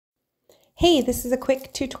Hey, this is a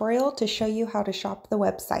quick tutorial to show you how to shop the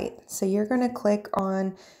website. So you're going to click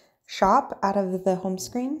on Shop out of the home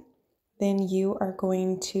screen. Then you are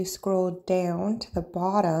going to scroll down to the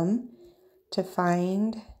bottom to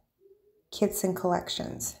find Kits and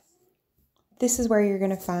Collections. This is where you're going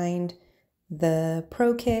to find the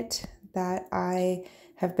Pro Kit that I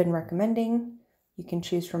have been recommending. You can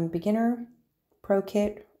choose from Beginner, Pro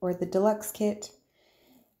Kit, or the Deluxe Kit.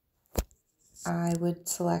 I would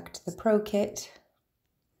select the Pro Kit.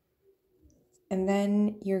 And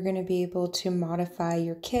then you're going to be able to modify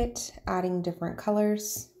your kit, adding different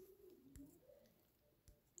colors.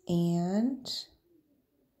 And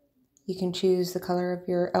you can choose the color of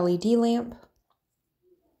your LED lamp.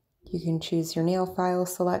 You can choose your nail file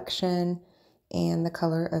selection and the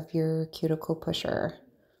color of your cuticle pusher.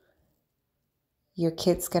 Your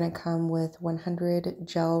kit's going to come with 100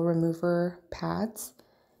 gel remover pads.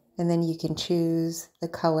 And then you can choose the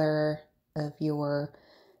color of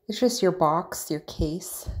it's just your box, your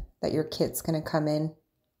case that your kit's going to come in.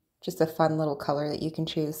 Just a fun little color that you can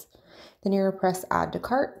choose. Then you're going to press add to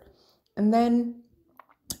cart. And then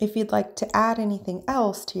if you'd like to add anything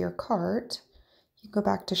else to your cart, you go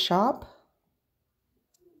back to shop.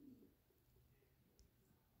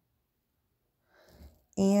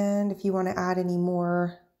 And if you want to add any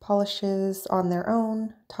more polishes on their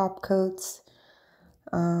own, top coats,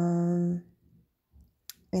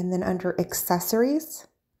 and then under accessories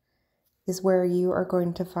is where you are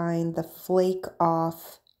going to find the flake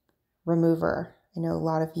off remover. I know a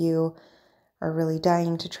lot of you are really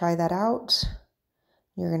dying to try that out.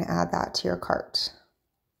 You're going to add that to your cart.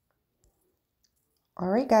 All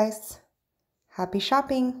right, guys, happy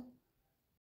shopping.